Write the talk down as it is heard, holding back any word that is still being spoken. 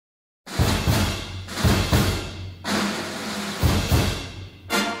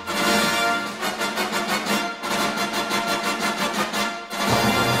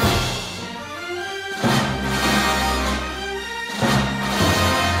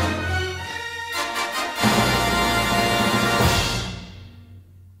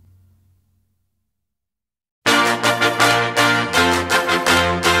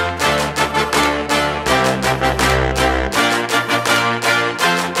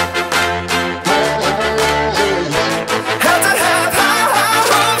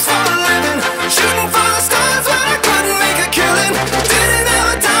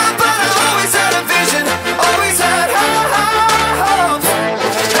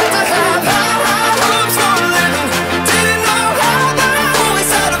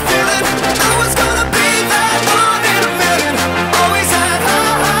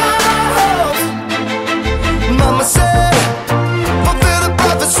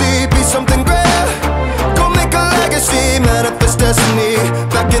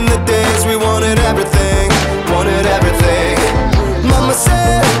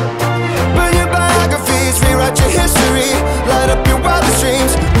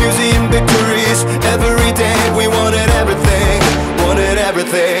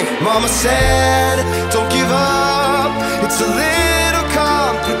said, don't give up, it's a little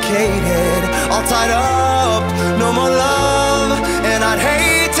complicated. All tied up, no more love, and I'd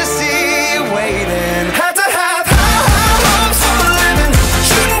hate to see you waiting. Had to have high hopes for a living,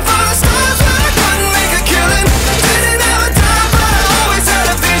 shooting for the stars when I couldn't make a killing. Didn't have a time, but I always had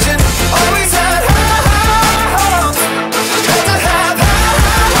a vision, always had high hopes. Had to have high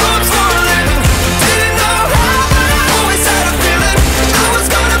hopes for a living, didn't know how, but I always had a feeling I was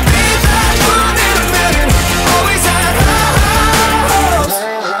gonna be that one in a million. Always had high hopes.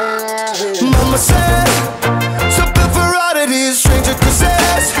 Mama said, something for oddities, stranger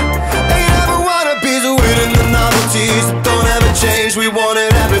causes. Ain't ever wannabes, waiting the novelties that don't ever change. We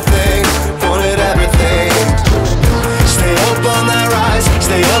wanted everything, wanted everything. Stay up on that rise,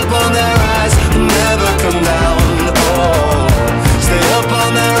 stay up on that rise, never come down. Oh, stay up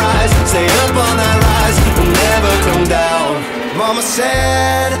on that rise, stay up on that rise, never come down. Mama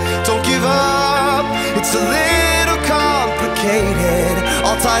said, don't give up, it's a little complicated.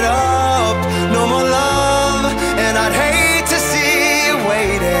 All tied up, no more love, and I'd hate to see you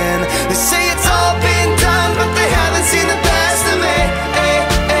waiting. They say it's all been done, but they haven't seen the best of me.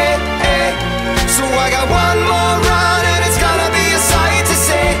 So I got one more run, and it's gonna be a sight to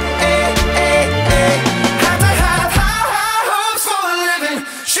see. Had to have high hopes for a living,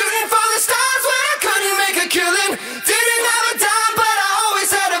 shooting for the stars when I couldn't make a killing. Didn't have a dime, but I always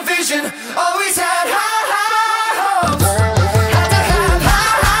had a vision, always had high hopes. Had to have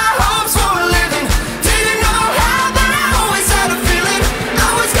high hopes for a living, didn't know how, but I always had a feeling I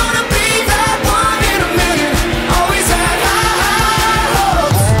was gonna be that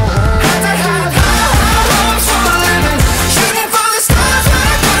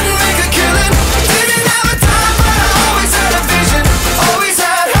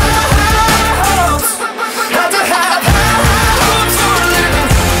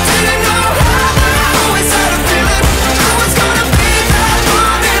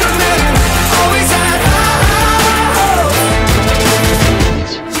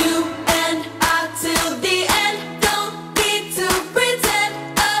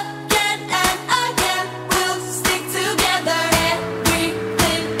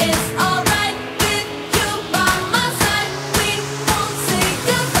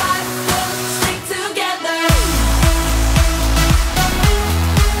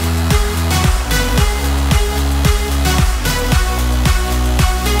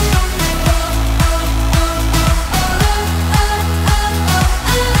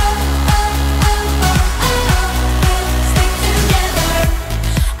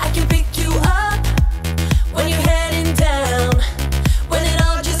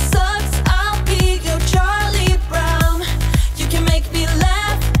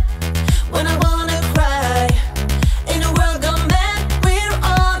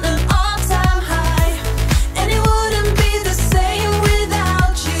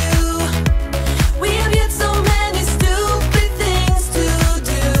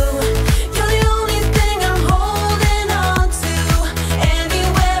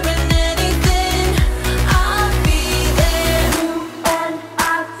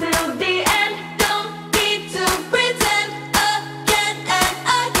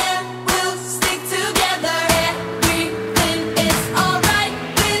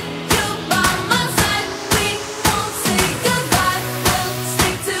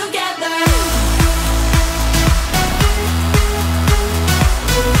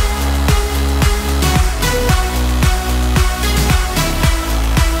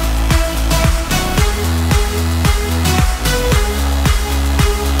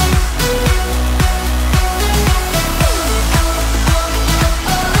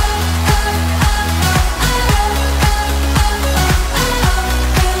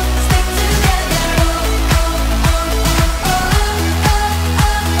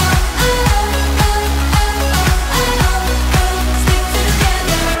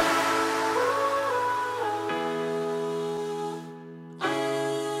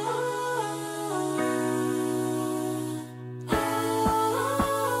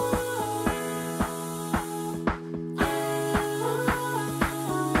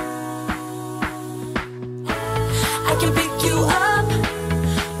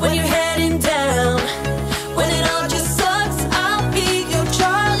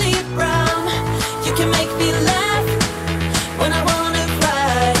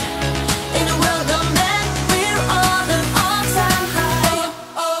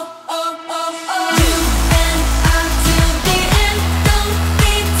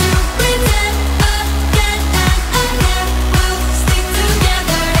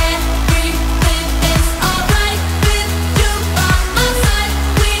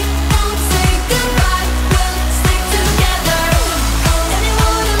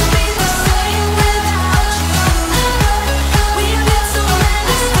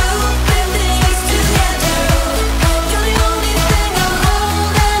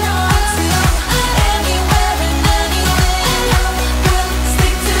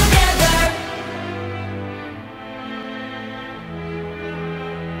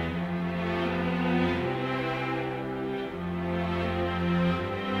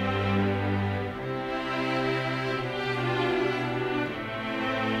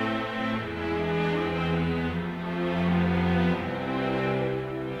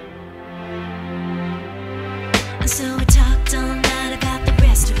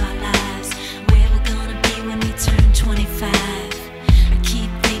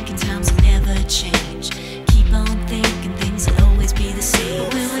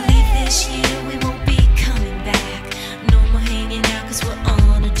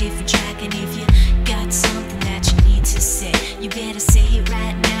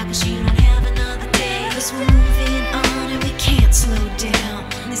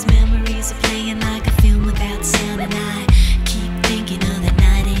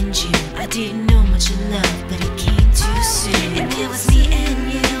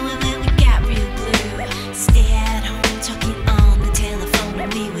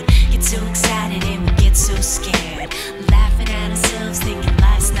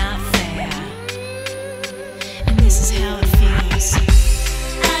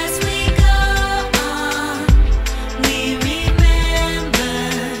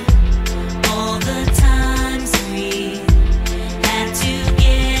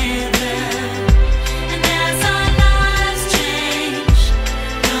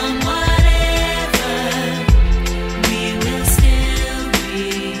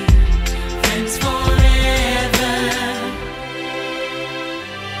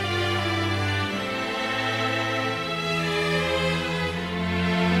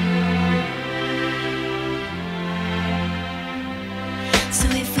So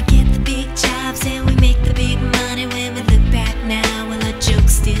if we get the big jobs and we make the big money, when we look back now, will our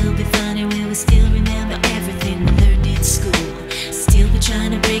jokes still be funny? Will we still remember everything we learned in school? Still be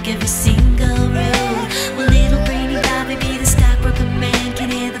trying to break every single rule? Will little brainy Bobby be the stockbroker man?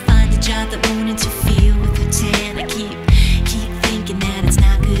 Can he ever find a job that won't interfere with her tan? I keep thinking that it's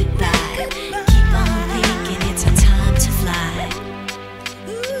not goodbye. Keep on thinking it's our time to fly.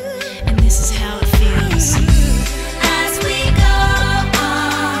 And this is how it feels. As we go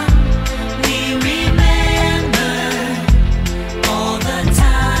on, we remember all the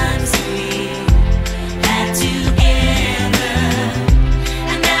times we had together.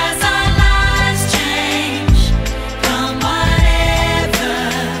 And as our lives change from whatever,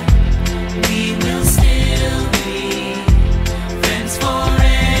 we will still be friends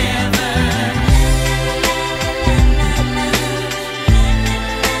forever.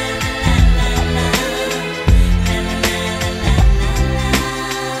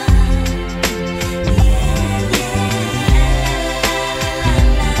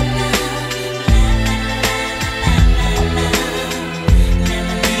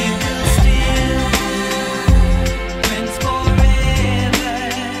 Friends forever.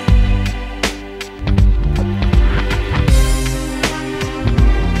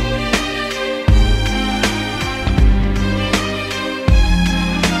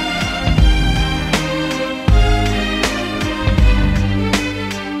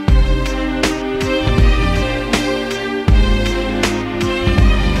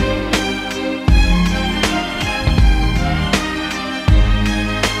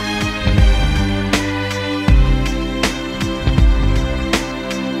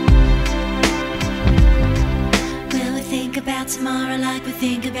 Will we think about tomorrow like we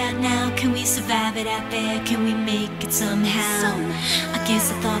think about now? Can we survive it out there? Can we make it somehow? I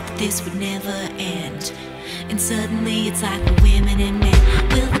guess I thought that this would never end, and suddenly it's like we're women and men.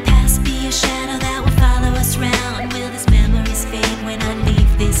 Will the past be a shadow that will follow us round? Will these memories fade when I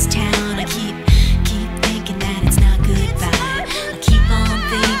leave this town? I keep thinking that it's not goodbye. I keep on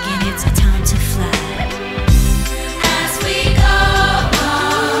thinking it's our time to fly. As we go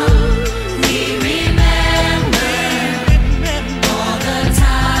on, we remember all the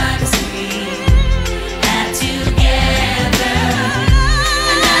times we had together.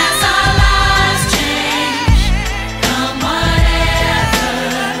 And as our lives change from whatever,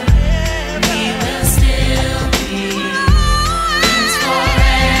 we will still be friends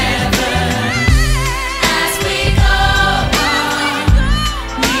forever. As we go on,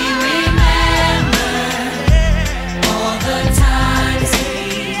 we remember all the times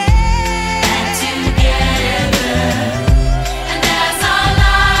we had together. And as our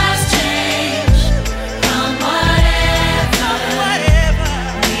lives change from whatever,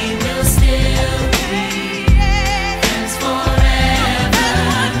 we will still be friends forever.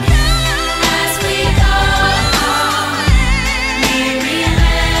 As we go on, we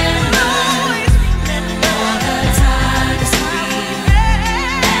remember all the times we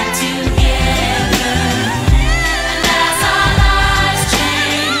had together. And as our lives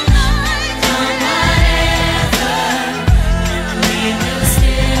change from whatever, we will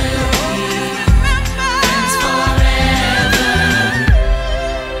still be friends forever.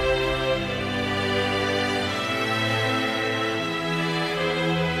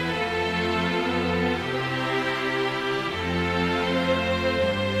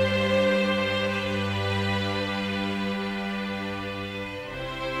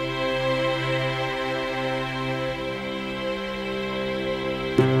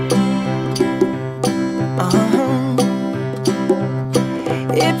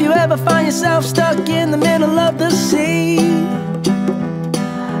 If you ever find yourself stuck in the middle of the sea,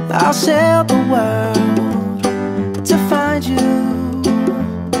 I'll sail the world to find you.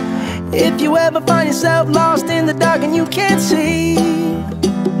 If you ever find yourself lost in the dark and you can't see,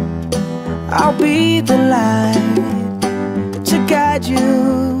 I'll be the light to guide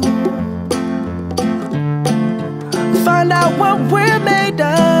you. Find out what we're made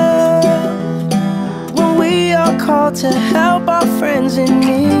of when we are called to help our friends in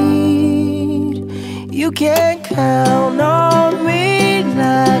need. You can count on me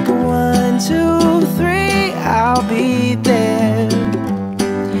like 1, 2, 3, I'll be there.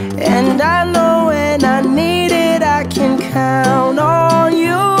 And I know when I need it, I can count on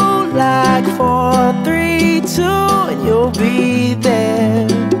you like 4, 3, 2, and you'll be there.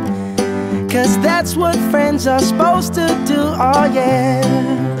 'Cause that's what friends are supposed to do, oh yeah.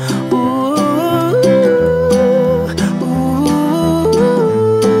 Ooh, ooh,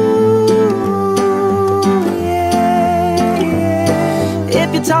 yeah, yeah. If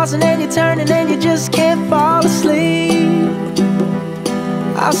you're tossing and you're turning and you just can't fall asleep,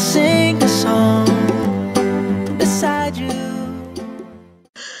 I'll sing a song beside you.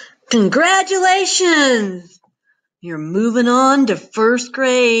 Congratulations! You're moving on to first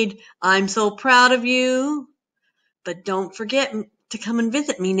grade. I'm so proud of you. But don't forget to come and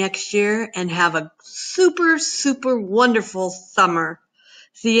visit me next year and have a super, super wonderful summer.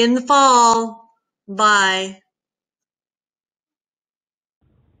 See you in the fall. Bye.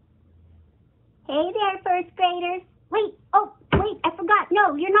 Hey there, first graders. Wait, I forgot.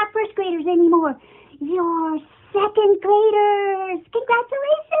 No, you're not first graders anymore. You're second graders.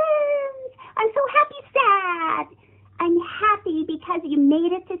 Congratulations. I'm so happy, sad. I'm happy because you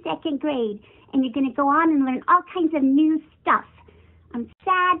made it to second grade and you're going to go on and learn all kinds of new stuff. I'm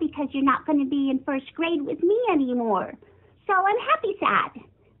sad because you're not going to be in first grade with me anymore. So I'm happy, sad.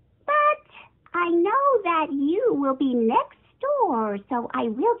 But I know that you will be next door, so I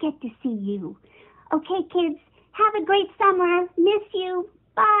will get to see you. Okay, kids, have a great summer. Miss you.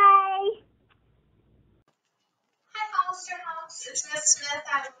 Bye. Hi, Hollister House. It's Miss Smith.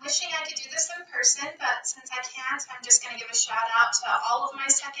 I'm wishing I could do this in person, but since I can't, I'm just going to give a shout out to all of my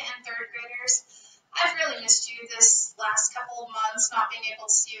second and third graders. I've really missed you this last couple of months, not being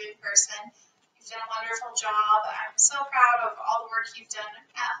able to see you in person. You've done a wonderful job. I'm so proud of all the work you've done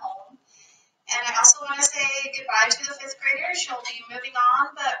at home. And I also want to say goodbye to the fifth graders. You'll be moving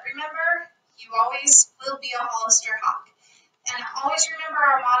on, but remember, you always will be a Hollister Hawk. And always remember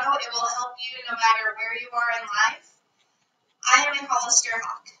our motto, it will help you no matter where you are in life. I am a Hollister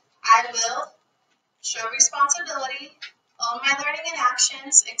Hawk. I will show responsibility, own my learning and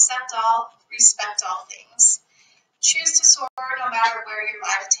actions, accept all, respect all things. Choose to soar no matter where your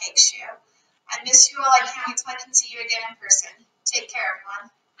life takes you. I miss you all. I can't wait till I can see you again in person. Take care, everyone.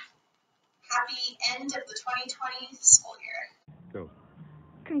 Happy end of the 2020 school year. Go.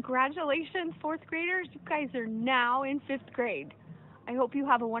 Congratulations, fourth graders. You guys are now in fifth grade. I hope you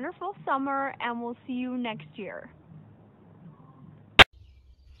have a wonderful summer and we'll see you next year.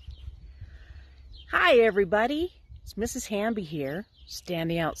 Hi everybody, it's Mrs. Hamby here,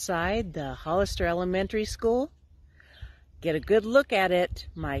 standing outside the Hollister Elementary School. Get a good look at it,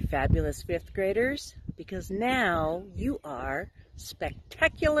 my fabulous fifth graders, because now you are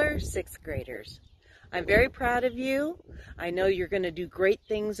spectacular sixth graders. I'm very proud of you. I know you're going to do great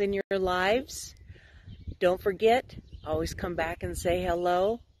things in your lives. Don't forget, always come back and say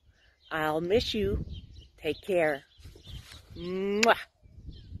hello. I'll miss you. Take care. Mwah.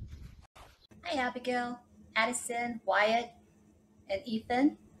 Hi, Abigail, Addison, Wyatt, and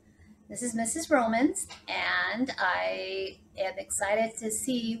Ethan. This is Mrs. Romans, and I am excited to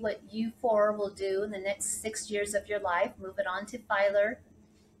see what you four will do in the next 6 years of your life, moving on to Filer,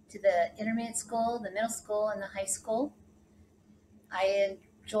 to the intermediate school, the middle school, and the high school. I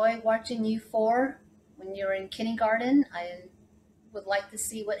enjoy watching you four when you're in kindergarten. I would like to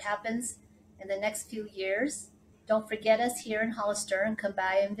see what happens in the next few years. Don't forget us here in Hollister and come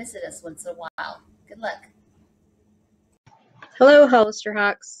by and visit us once in a while. Good luck. Hello, Hollister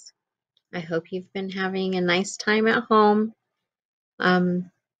Hawks. I hope you've been having a nice time at home.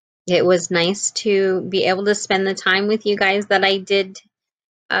 It was nice to be able to spend the time with you guys that I did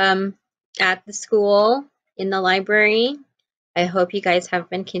at the school, in the library. I hope you guys have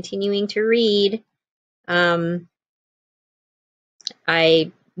been continuing to read.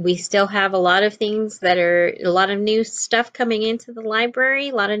 We still have a lot of things that are, a lot of new stuff coming into the library,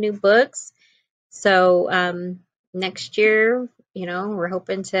 a lot of new books. So next year, you know, we're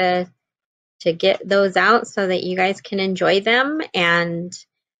hoping to get those out so that you guys can enjoy them. And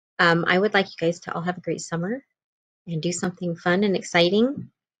I would like you guys to all have a great summer and do something fun and exciting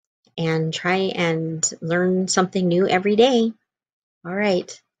and try and learn something new every day. All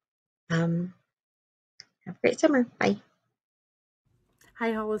right. Have a great summer. Bye.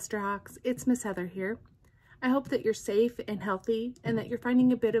 Hi, Hollister Hawks. It's Miss Heather here. I hope that you're safe and healthy and that you're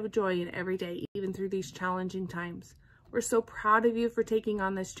finding a bit of joy in every day, even through these challenging times. We're so proud of you for taking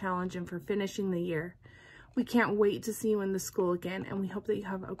on this challenge and for finishing the year. We can't wait to see you in the school again, and we hope that you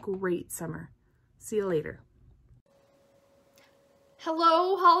have a great summer. See you later.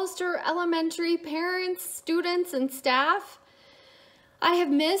 Hello, Hollister Elementary parents, students, and staff. I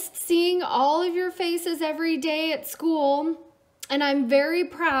have missed seeing all of your faces every day at school, and I'm very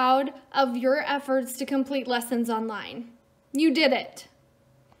proud of your efforts to complete lessons online. You did it.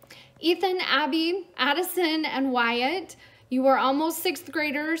 Ethan, Abby, Addison, and Wyatt, you are almost sixth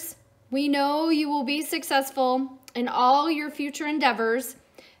graders. We know you will be successful in all your future endeavors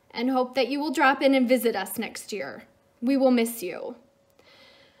and hope that you will drop in and visit us next year. We will miss you.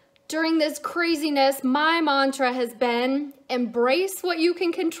 During this craziness, my mantra has been embrace what you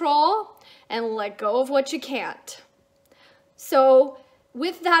can control and let go of what you can't. So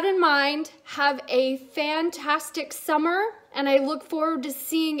with that in mind, have a fantastic summer, and I look forward to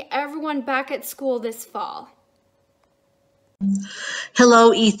seeing everyone back at school this fall.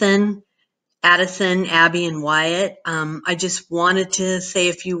 Hello, Ethan, Addison, Abby, and Wyatt. I just wanted to say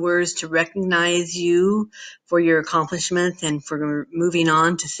a few words to recognize you for your accomplishments and for moving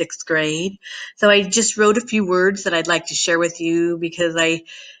on to 6th grade. So I just wrote a few words that I'd like to share with you because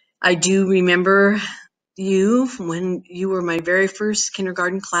I do remember you when you were my very first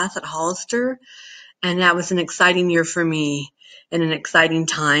kindergarten class at Hollister, and that was an exciting year for me and an exciting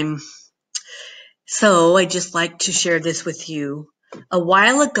time. So I'd just like to share this with you. A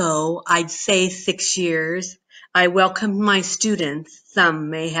while ago, I'd say 6 years, I welcomed my students. Some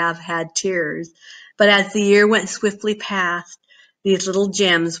may have had tears, but as the year went swiftly past, these little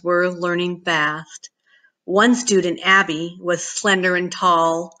gems were learning fast. One student, Abby, was slender and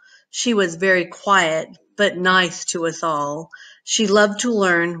tall. She was very quiet, but nice to us all. She loved to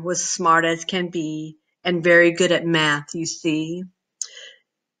learn, was smart as can be, and very good at math, you see.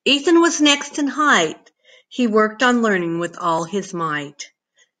 Ethan was next in height. He worked on learning with all his might.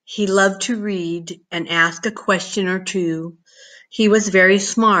 He loved to read and ask a question or two. He was very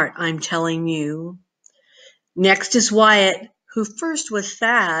smart, I'm telling you. Next is Wyatt, who first was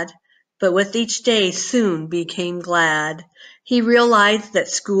sad, but with each day soon became glad. He realized that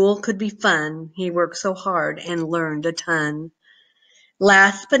school could be fun. He worked so hard and learned a ton.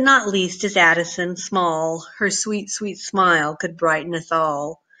 Last but not least is Addison Small. Her sweet, sweet smile could brighten us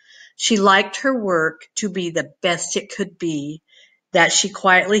all. She liked her work to be the best it could be, that she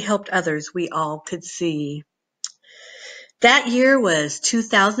quietly helped others we all could see. That year was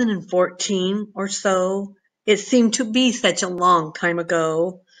 2014 or so. It seemed to be such a long time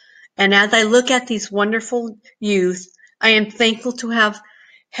ago. And as I look at these wonderful youth, I am thankful to have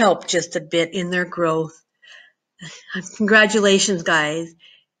helped just a bit in their growth. Congratulations, guys.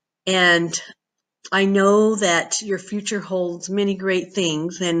 And I know that your future holds many great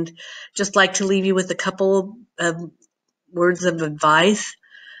things, and just like to leave you with a couple of words of advice.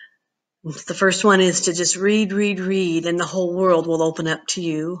 The first one is to just read, and the whole world will open up to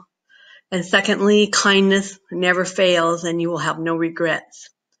you. And secondly, kindness never fails, and you will have no regrets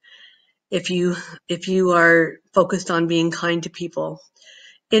if you are focused on being kind to people.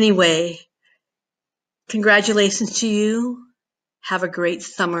 Anyway, congratulations to you. Have a great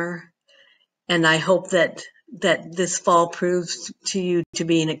summer, and I hope that this fall proves to you to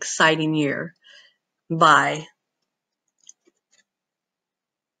be an exciting year. Bye.